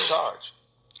means he got charged.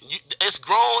 It's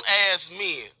grown-ass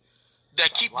men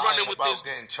that keep running with this.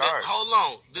 Getting charged. Hold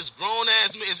on. This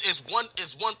grown-ass man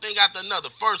is one thing after another.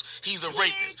 First, he's a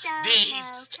rapist. Then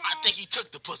I think he took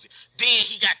the pussy. Then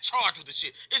he got charged with the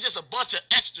shit. It's just a bunch of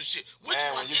extra shit. Which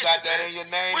one when you is got it, that man? in your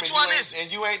name, Which one is it? And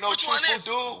you ain't no truthful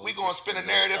dude, we gonna spin a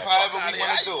narrative however we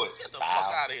want to do it. Get the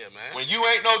fuck out of here, man. When you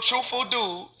ain't no truthful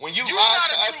dude, when you lie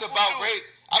to us about rape,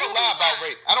 I don't lie about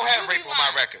rape. I don't have rape on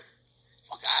my record.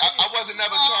 I wasn't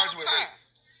never charged with rape.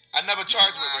 I never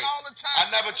charged with rape.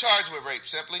 I never charged with rape.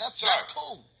 Simply that's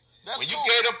cool. When you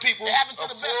gave them people, it happened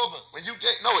to the best of us. When you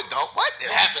get it don't. What?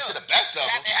 It happened to the best of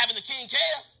them. It happened to King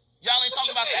Kev. Y'all ain't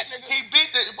talking about that nigga. He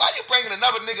beat the. Why you bringing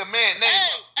another nigga man name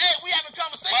up? Hey, we having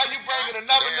conversation. Why you bringing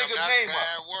another nigga name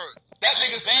up? That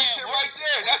nigga snitching right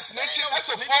there. That's snitching.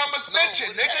 That's a form of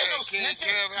snitching, nigga.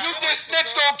 You just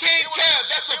snitched on King Kev.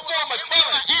 That's a form of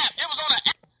telling. It was on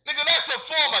an app. Nigga, that's a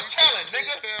form of telling,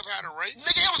 nigga. Nigga,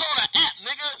 it was on an app,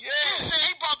 nigga. Yeah. He said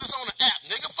he brought this on the app,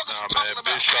 nigga. Fuck you talking about?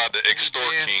 Bitch tried to extort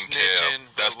King Kev.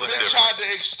 That's the difference. Bitch tried to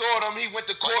extort him. He went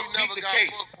to court, beat the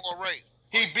case.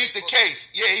 He beat the case.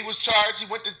 Yeah, he was charged. He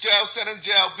went to jail, sat in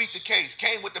jail, beat the case.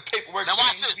 Came with the paperwork. Now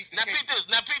watch this. Now peep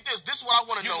this. This is what I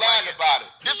want to know right here. About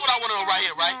it. This is what I want to know right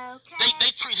here, right?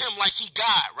 They treat him like he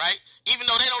God, right? Even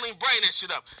though they don't even bring that shit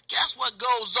up. Guess what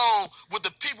goes on with the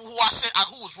people who I said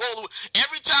who was rolling with?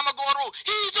 Every time I go on the road,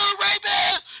 he's a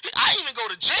rapist. I didn't even go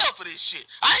to jail for this shit.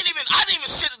 I didn't even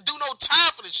sit and do no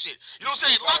time for this shit. You know what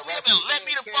I'm saying? Lock me up and let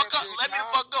me the fuck up. Let me the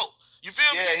fuck go. You feel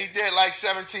me? Yeah, he did like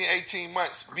 17, 18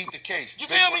 months, beat the case. You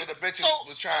feel me? One of the bitches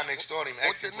was trying to extort him.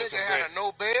 What, the nigga had a no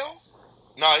bail?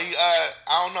 No, he, I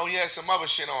don't know. He had some other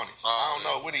shit on him. I don't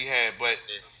know what he had, but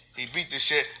he beat the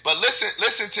shit. But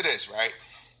listen to this, right?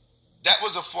 That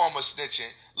was a form of snitching.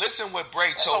 Listen what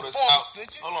Bray told us out.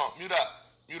 Hold on, mute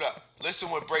up. Listen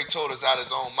what Bray told us out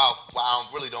his own mouth. Why I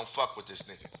really don't fuck with this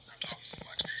nigga. I'm talking so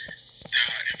much. The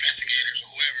investigators or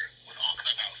whoever was on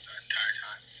Clubhouse the entire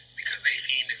time. Because they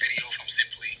seen the video from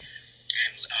Simply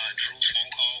and Drew's phone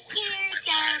call, which Drew went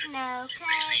live.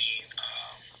 They seen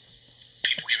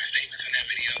people giving statements in that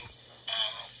video.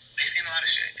 They seen a lot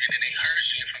of shit. And then they heard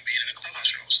shit from being in the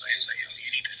Clubhouse room. So they was like, yo, you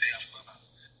need to stay off Clubhouse.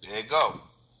 There you go.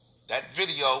 That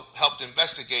video helped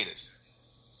investigators.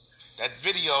 That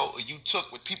video you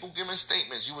took with people giving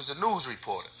statements. You was a news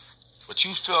reporter. But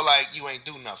you feel like you ain't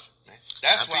do nothing, man.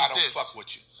 That's why I don't fuck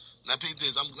with you. Now, peep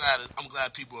this. I'm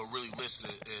glad people are really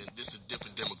listening, and this is a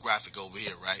different demographic over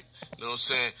here, right? You know what I'm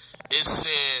saying? It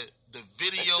said the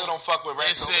video. They still don't fuck with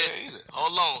rats over here either.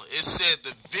 Hold on. It said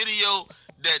the video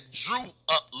that Drew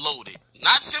uploaded,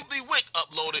 not Simply Wick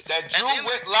uploaded. That Drew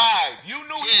went live. You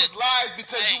knew he was live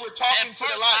because you were talking to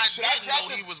the live. I didn't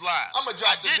know he was live. I'm gonna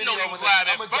drop the video over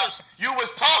there. You was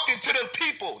talking to the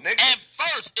people, nigga. At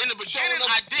first, in the beginning,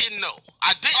 I didn't know.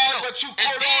 I didn't know. But you and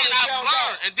then I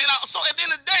learned. And then so at the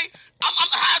end of the day,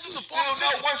 how is this a form of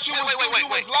snitching? Once you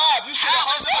was live, you should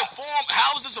have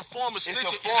How is this a form of snitching?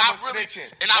 It's a form of snitching.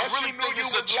 And I really think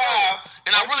it's a troll.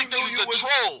 And I really think it's a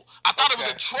troll. I thought it was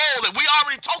a troll, and we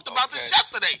already talked about this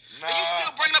yesterday. And you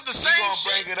still bringing up the same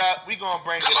shit? We gonna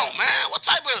bring it up. Come on, man. What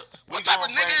type of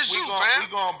nigga is you, man? We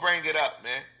gonna bring it up,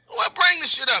 man. Well, bring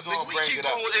this shit up, nigga. We keep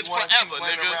going. It's forever,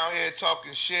 nigga. Around here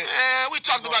talking shit. Man, we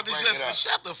talked about this yesterday.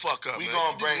 Shut the fuck up, we man.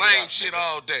 Gonna bring lame it up, shit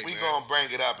all day, we gonna bring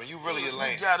it up, and you really a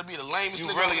lame. You gotta be the lamest nigga.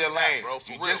 You really a lame, bro.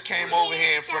 You just came over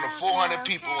here in front of 400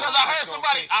 people. Because I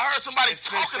heard somebody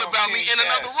talking about me in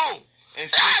another room. And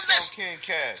snitched on King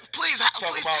Cav. Please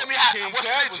tell me how. King What's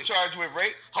Cav snitching? was charged with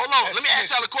rape. Hold on, let me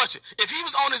ask y'all a question. If he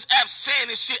was on his app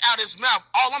saying this shit out his mouth,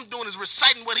 all I'm doing is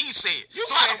reciting what he said. You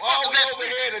so how the came fuck all is the way that over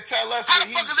snitch? here to tell us How that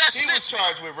the fuck is that he was snitch?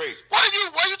 charged with rape. What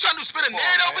are you trying to spin a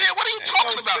narrative over here? What are you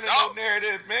talking about, dog? No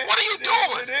narrative, man. What are you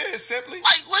doing? It is simply.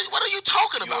 Like, what are you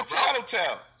talking about, bro? You a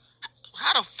tattletale.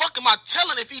 How the fuck am I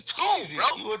telling if he told, bro?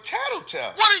 You a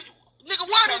tattletale. What are you, nigga?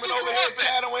 Where did you grow up at?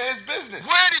 Tattling his business.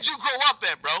 Where did you grow up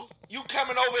at, bro? You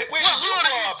coming over? Where what hood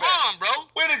are you from, bro?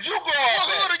 Where did you grow up at? What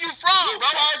hood are you from, you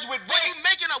bro? Charged with rape.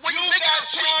 You got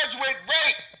charged with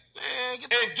rape. Man,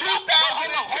 in 2010.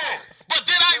 But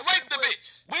did I rape the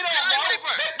bitch? We don't know.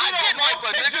 I did rape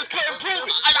her, nigga. They just couldn't prove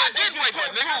it. I did rape her,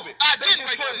 nigga. I did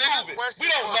rape her, nigga. We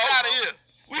don't know. Out of here.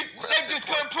 They just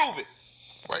couldn't prove it.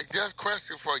 Wait, just a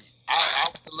question for you.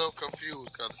 I was a little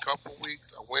confused because a couple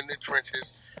weeks I went in the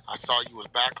trenches. I saw you was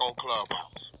back on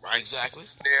Clubhouse, right? Exactly.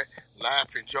 There,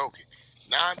 laughing, joking.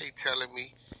 Now they telling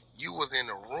me you was in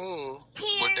a room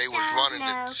where they was running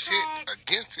the shit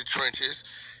against the trenches,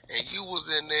 and you was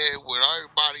in there with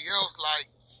everybody else, like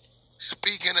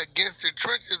speaking against the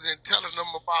trenches and telling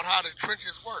them about how the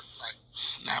trenches work. Like,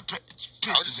 now, peep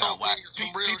this out, Wack.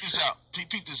 Peep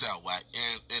this out, Wack.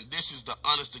 And this is the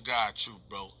honest to God truth,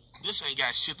 bro. This ain't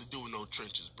got shit to do with no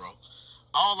trenches, bro.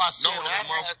 All I said on that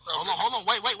motherfucker. Hold on,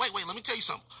 wait. Let me tell you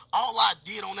something. All I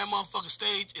did on that motherfucking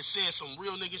stage is said some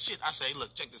real nigga shit. I say,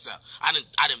 look, check this out. I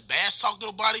didn't bash talk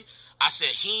nobody. I said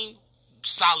he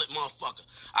solid motherfucker.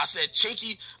 I said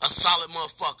Chinky a solid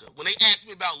motherfucker. When they asked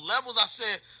me about Levelz, I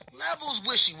said Levelz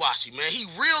wishy-washy, man. He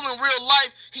real in real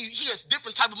life. He has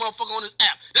different type of motherfucker on his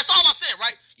app. That's all I said,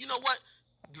 right? You know what?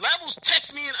 Levelz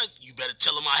text me and you better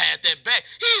tell him I had that back.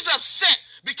 He's upset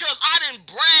because I didn't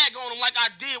brag on him like I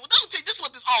did. Well, let me tell you, this is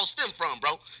what this all stemmed from,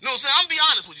 bro. You know what I'm saying? I'm gonna be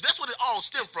honest with you. That's what it all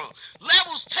stemmed from.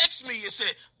 Levelz text me and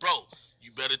said, bro,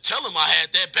 you better tell him I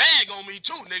had that bag on me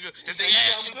too, nigga. If they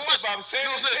ask you questions.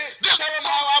 Tell him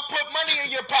how I put money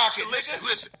in your pocket, listen.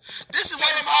 This is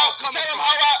tell what him all coming Tell him from.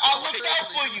 how I looked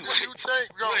out for you. Do you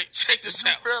think, bro? Wait, check this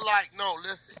out. Feel like, no,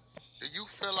 listen. Do you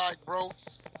feel like, bro,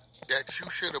 that you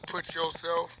should have put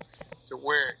yourself to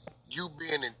where you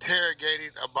being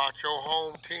interrogated about your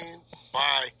home team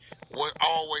by what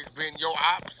always been your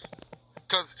ops?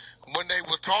 Because when they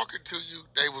was talking to you,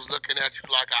 they was looking at you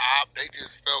like an op. They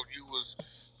just felt you was,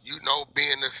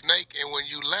 being a snake. And when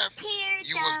you left,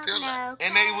 you was still left.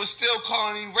 And they was still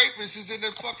calling you rapists in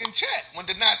the fucking chat. When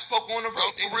they not spoke on the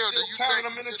rape, they for real, still do you counting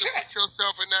think them in the you chat. put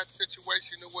yourself in that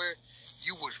situation to where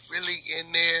you was really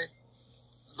in there,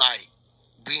 like,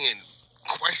 being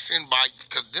questioned by,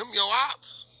 because them your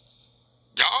ops.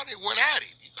 Y'all didn't went at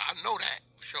it. I know that,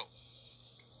 for sure.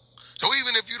 So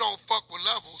even if you don't fuck with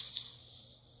Levelz,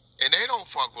 and they don't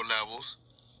fuck with Levelz,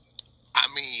 I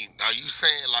mean, are you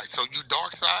saying, like, so you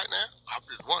dark side now? I'm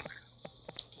just wondering.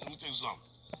 Let me tell you something.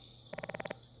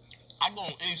 I go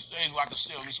on any stage where I can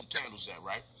sell me some candles at,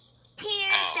 right?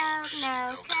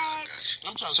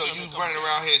 I'm trying to so you running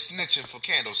around here snitching for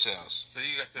candle sales. So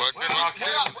you got that.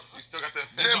 You still got that.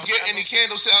 Did you get any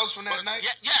candle sales from that night?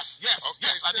 Yes,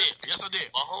 I did. Yes, I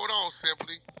did. But hold on,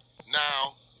 Simply.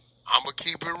 Now, I'm going to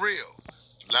keep it real.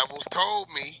 Levelz told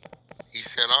me, he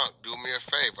said, do me a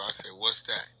favor. I said, what's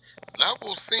that?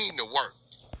 Levelz seen the work.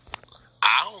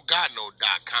 I don't got no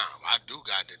 .com. I do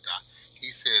got the .com. He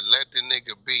said, let the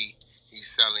nigga be. He's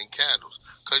selling candles.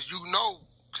 Because you know,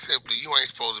 Simply, you ain't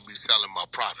supposed to be selling my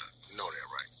product. You know that,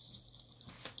 right?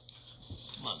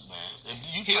 Look, man.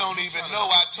 He don't even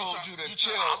know I told you to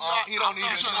chill. He don't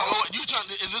even know.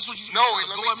 Is this what you No,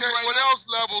 let me tell you what else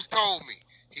Levelz told me.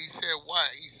 He said, what?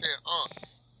 He said,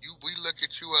 we look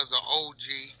at you as an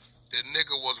OG. The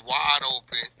nigga was wide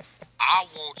open. I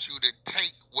want you to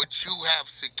take what you have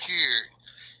secured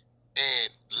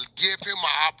and give him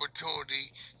an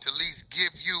opportunity to at least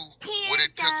give you what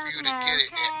it took for you to get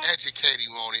it and educate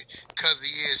him on it, because he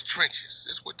is trenches.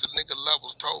 This is what the nigga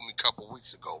Levelz told me a couple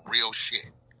weeks ago. Real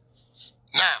shit.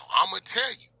 Now, I'm going to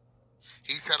tell you.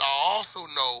 He said, I also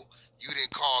know you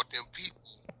didn't call them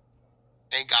people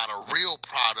and got a real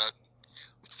product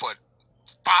for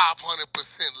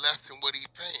 500% less than what he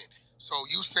paying. So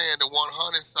you saying the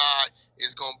 100 side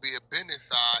is going to be a business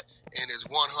side and it's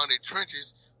 100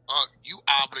 trenches, you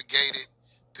obligated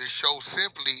to show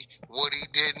Simply what he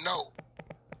didn't know.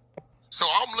 So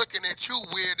I'm looking at you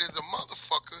weird as a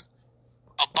motherfucker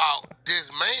about this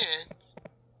man,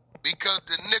 because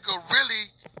the nigga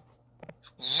really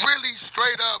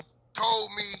straight up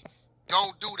told me,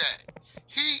 don't do that.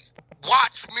 He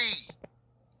watched me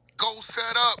go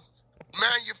set up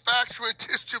manufacturing,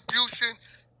 distribution,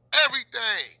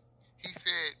 everything. He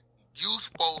said, you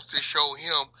supposed to show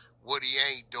him what he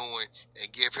ain't doing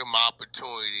and give him an opportunity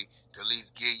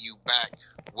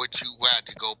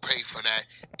go pay for that.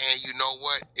 And you know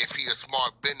what? If he a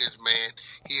smart businessman,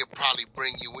 he'll probably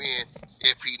bring you in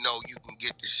if he know you can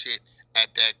get the shit at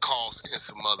that cost in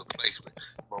some other placement.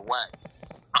 But Wack,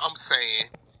 I'm saying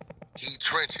he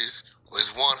trenches was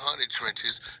 100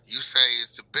 trenches. You say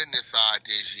it's the business side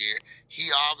this year. He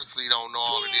obviously don't know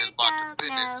all it is about the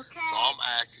business. So I'm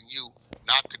asking you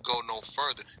not to go no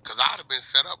further, because I'd have been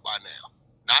set up by now.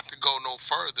 Not to go no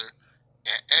further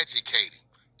and educate him.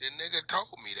 The nigga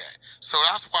told me that. So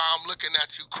that's why I'm looking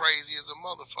at you crazy as a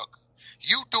motherfucker.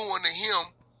 You doing to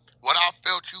him what I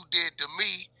felt you did to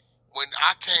me when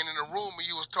I came in the room and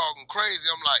you was talking crazy.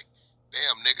 I'm like,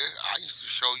 damn, nigga, I used to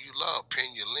show you love,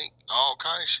 pin your link, all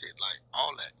kind of shit, like,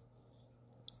 all that.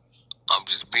 I'm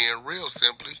just being real,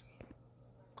 simply.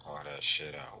 Call that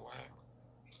shit out, Wack.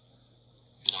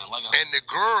 And the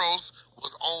girls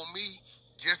was on me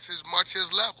just as much as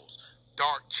Levelz.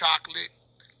 Dark chocolate,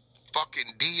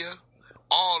 fucking Dia,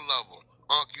 all of them.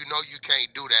 You know you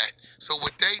can't do that. So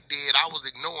what they did, I was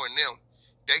ignoring them.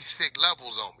 They stick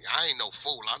Levelz on me. I ain't no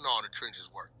fool. I know how the trenches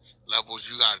work. Levelz,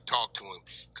 you gotta talk to him,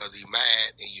 because he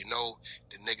mad, and you know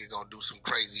the nigga gonna do some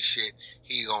crazy shit.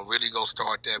 He gonna really go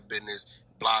start that business,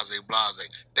 blase, blase.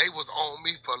 They was on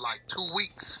me for like 2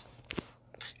 weeks.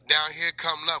 Now here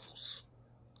come Levelz.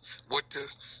 What the,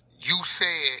 you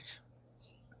said,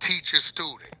 teacher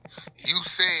student. You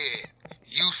said.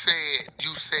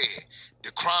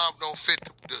 The crime don't fit,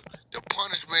 the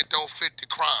punishment don't fit the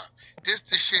crime. This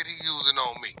the shit he using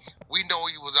on me. We know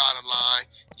he was out of line.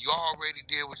 You already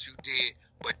did what you did,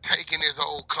 but taking his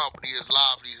whole company, his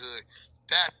livelihood,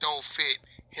 that don't fit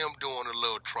him doing a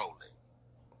little trolling.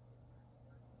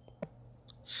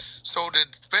 So the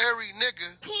very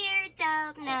nigga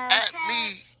at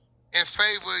me in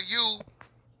favor of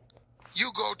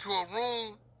you go to a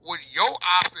room with your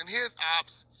ops and his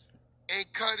ops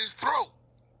and cut his throat.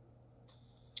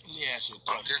 Let me ask you a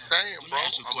question. I'm just saying, bro.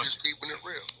 I'm just keeping it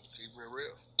real.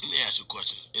 Let me ask you a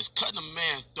question. Is cutting a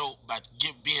man's throat by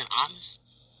being honest?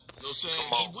 You know what I'm saying?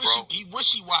 Come on, he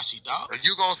wishy-washy, dog. Are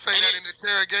you gonna say that in the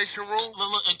interrogation room?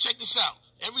 Look, and check this out.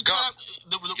 Every time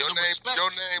your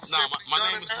name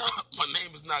my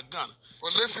name is not Gunner.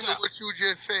 Well, listen to what you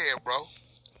just said, bro.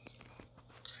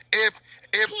 If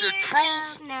the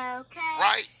truth,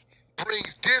 right,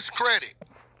 brings discredit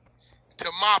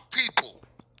to my people,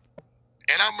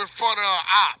 and I'm in front of an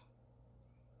op,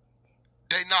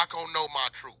 they not gonna know my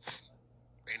truth.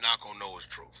 They not gonna know his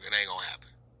truth. It ain't gonna happen.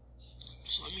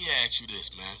 So let me ask you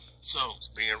this, man. So it's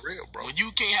being real, bro. When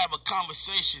you can't have a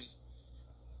conversation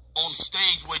on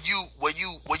stage where you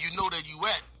know that you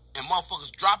at, and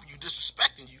motherfuckers dropping you,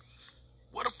 disrespecting you,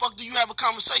 where the fuck do you have a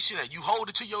conversation at? You hold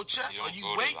it to your chest, or you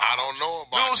wait? I don't know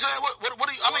about. You know what I'm saying? What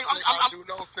do you? I mean,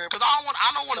 because I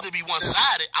don't want it to be one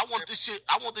sided. I want this shit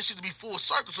to be full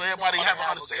circle, so everybody have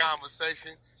a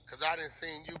conversation. Because I didn't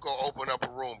seen you go open up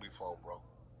a room before, bro.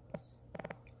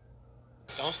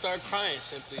 Don't start crying.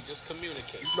 Simply just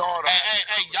communicate. You know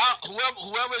hey, y'all,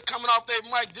 whoever coming off that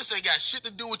mic, this ain't got shit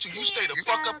to do with you. You stay the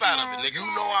fuck up out of it, nigga. You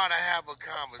know how to have a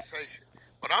conversation,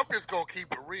 but I'm just gonna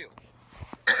keep it real.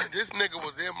 This nigga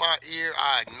was in my ear.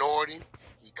 I ignored him.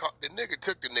 The nigga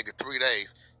took the nigga 3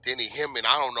 days. Then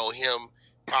I don't know him,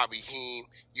 probably him.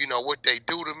 You know what they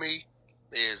do to me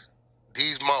is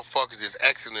these motherfuckers is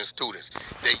excellent students.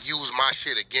 They use my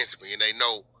shit against me, and they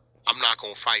know I'm not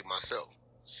gonna fight myself.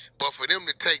 But for them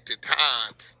to take the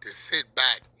time to sit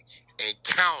back and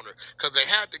counter, because they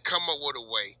had to come up with a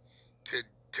way to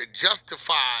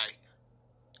justify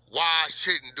why I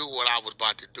shouldn't do what I was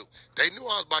about to do. They knew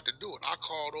I was about to do it. I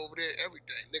called over there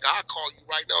everything. Nigga, I call you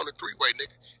right now on the 3-way,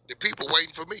 nigga. The people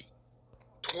waiting for me.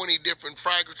 20 different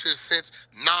fragrances since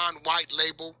non-white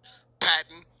label,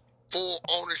 patent, full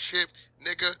ownership,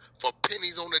 nigga, for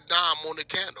pennies on the dime on the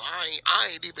candle. I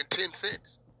ain't even 10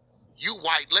 cents. You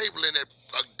white labeling at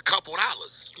a couple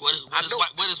dollars. What is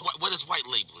white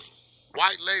labeling?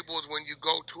 White label is when you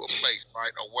go to a place,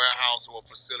 right, a warehouse or a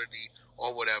facility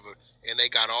or whatever, and they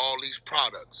got all these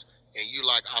products, and you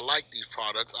like, I like these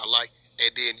products,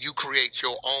 and then you create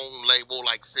your own label,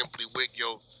 like Simply Wick,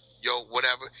 your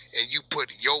whatever, and you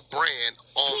put your brand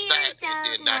on that, and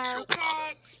then that's your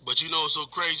product. But you know what's so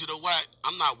crazy though, Wack?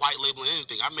 I'm not white labeling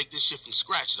anything. I make this shit from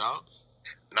scratch, dog.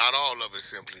 Not all of it,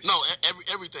 Simply. No,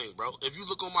 everything, bro. If you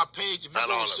look on my page, if you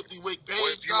go on Simply Wick page,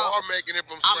 well, if you are making it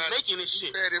from scratch, I'm making this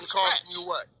shit. Said it's costing you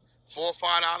what? $4 or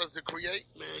 $5 to create?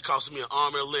 Man, it costing me an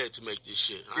arm and a leg to make this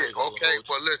shit. Okay,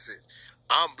 but listen.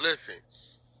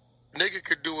 Nigga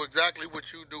could do exactly what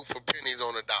you do for pennies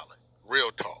on a dollar.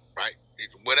 Real talk, right? The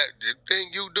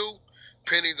thing you do,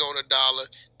 pennies on a dollar,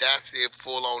 that's it,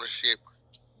 full ownership.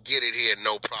 Get it here,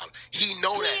 no problem. He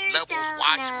know that. Levelz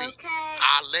watch me.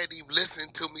 I I let him listen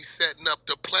to me setting up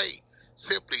the play.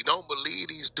 Simply don't believe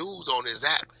these dudes on his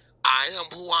app. I am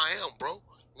who I am, bro.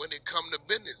 When it come to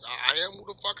business, I am who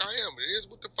the fuck I am. It is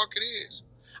what the fuck it is.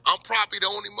 I'm probably the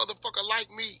only motherfucker like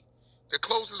me. The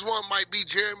closest one might be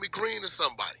Jeremy Green or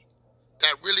somebody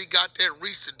that really got that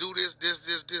reach to do this,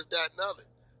 that, and other,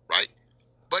 right?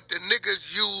 But the niggas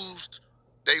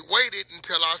they waited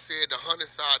until I said the 100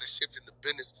 side is shifting to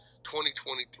business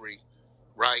 2023,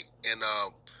 right? And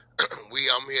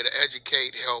I'm here to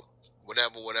educate, help,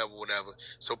 whatever.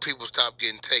 So people stop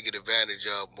getting taken advantage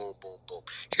of. Boom, boom, boom.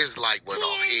 His light went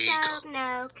off. Here he come.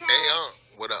 Hey,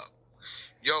 what up?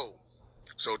 Yo,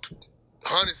 so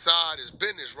 100 side is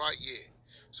business, right? Yeah.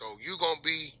 So you gonna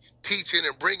be teaching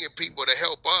and bringing people to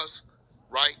help us,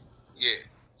 right? Yeah.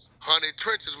 100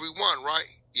 trenches we won, right?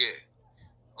 Yeah.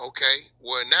 Okay.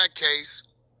 Well, in that case,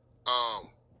 I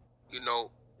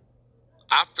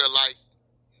feel like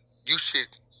you should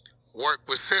work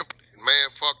with Simply.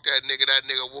 Man, fuck that nigga.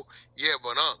 Yeah,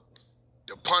 but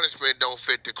the punishment don't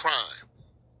fit the crime.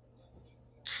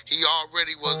 He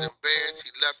already was embarrassed.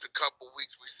 He left a couple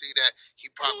weeks. We see that. He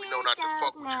probably know not to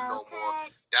fuck with you no more.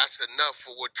 That's enough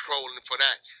for what trolling for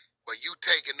that. But you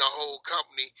taking the whole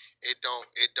company, it don't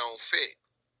fit.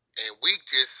 And we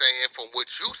just saying from what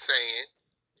you saying,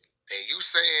 and you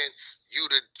saying you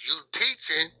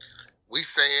teaching, we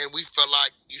saying we feel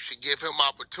like you should give him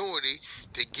opportunity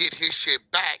to get his shit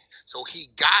back so he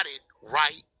got it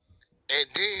right. And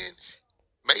then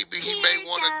maybe he may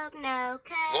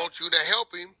want you to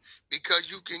help him because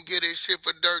you can get his shit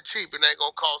for dirt cheap and ain't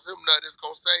gonna cost him nothing. It's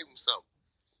gonna save him something.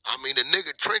 I mean, the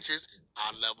nigga trenches,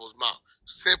 our Levelz mouth.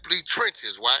 Simply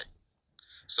trenches, right?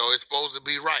 So it's supposed to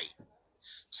be right.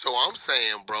 So I'm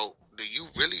saying, bro, do you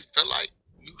really feel like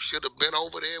you should have been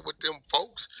over there with them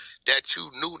folks that you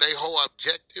knew their whole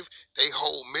objective, their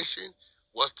whole mission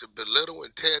was to belittle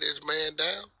and tear this man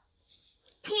down?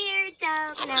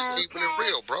 I'm just keeping it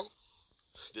real, bro.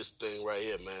 This thing right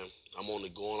here, man, I'm only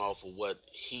going off of what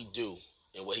he do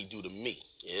and what he do to me.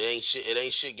 It ain't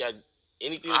shit got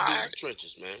anything to do with the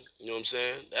trenches, man. You know what I'm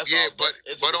saying? That's all.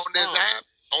 But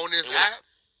on this app,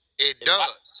 it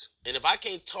does. And if I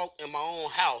can't talk in my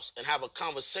own house and have a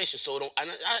conversation,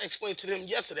 I explained to them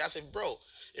yesterday, I said, bro,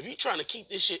 if you trying to keep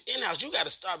this shit in-house, you got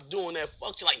to stop doing that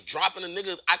fuck shit, like dropping a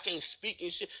nigga, I can't speak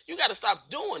and shit. You got to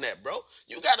stop doing that, bro.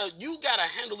 You got to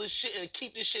handle this shit and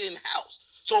keep this shit in-house.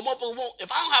 So a motherfucker won't,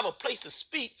 if I don't have a place to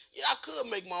speak, yeah, I could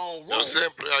make my own room.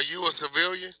 Simply, are you a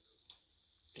civilian?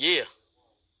 Yeah.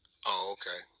 Oh,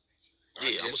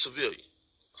 okay. I'm a civilian.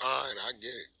 All right, I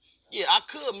get it. Yeah, I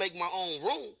could make my own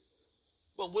room.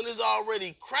 But when it's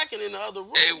already cracking in the other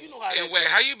room, you know how that wait,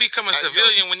 how you become a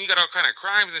civilian when you got all kind of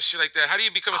crimes and shit like that? How do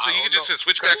you become so you can just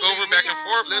switch back and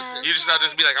forth? Listen, you just not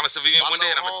just be like, I'm a civilian one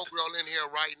day and I'm a homegirl in here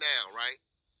right now, right?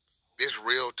 This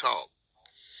real talk.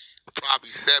 Probably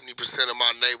 70% of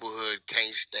my neighborhood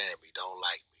can't stand me, don't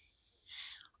like me.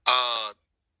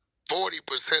 40%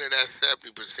 of that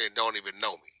 70% don't even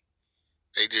know me.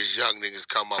 They just young niggas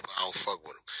come up, I don't fuck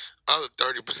with them. Other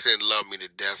 30% love me to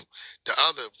death. The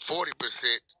other 40%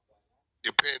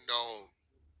 depend on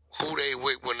who they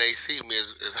with when they see me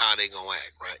is how they gonna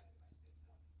act, right?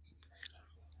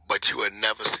 But you would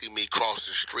never see me cross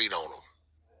the street on them.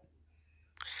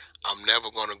 I'm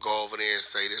never gonna go over there and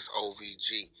say this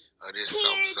OVG or this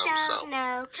something.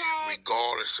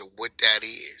 Regardless of what that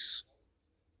is.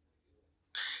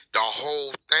 The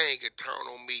whole thing could turn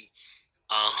on me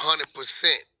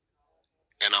 100%,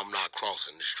 and I'm not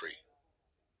crossing the street.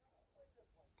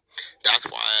 That's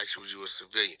why I asked you a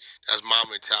civilian. That's my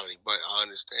mentality. But I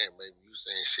understand, baby, you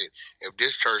saying shit. If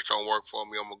this church don't work for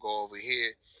me, I'm gonna go over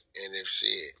here. And if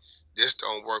this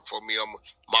don't work for me,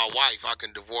 my wife, I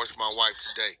can divorce my wife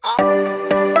today.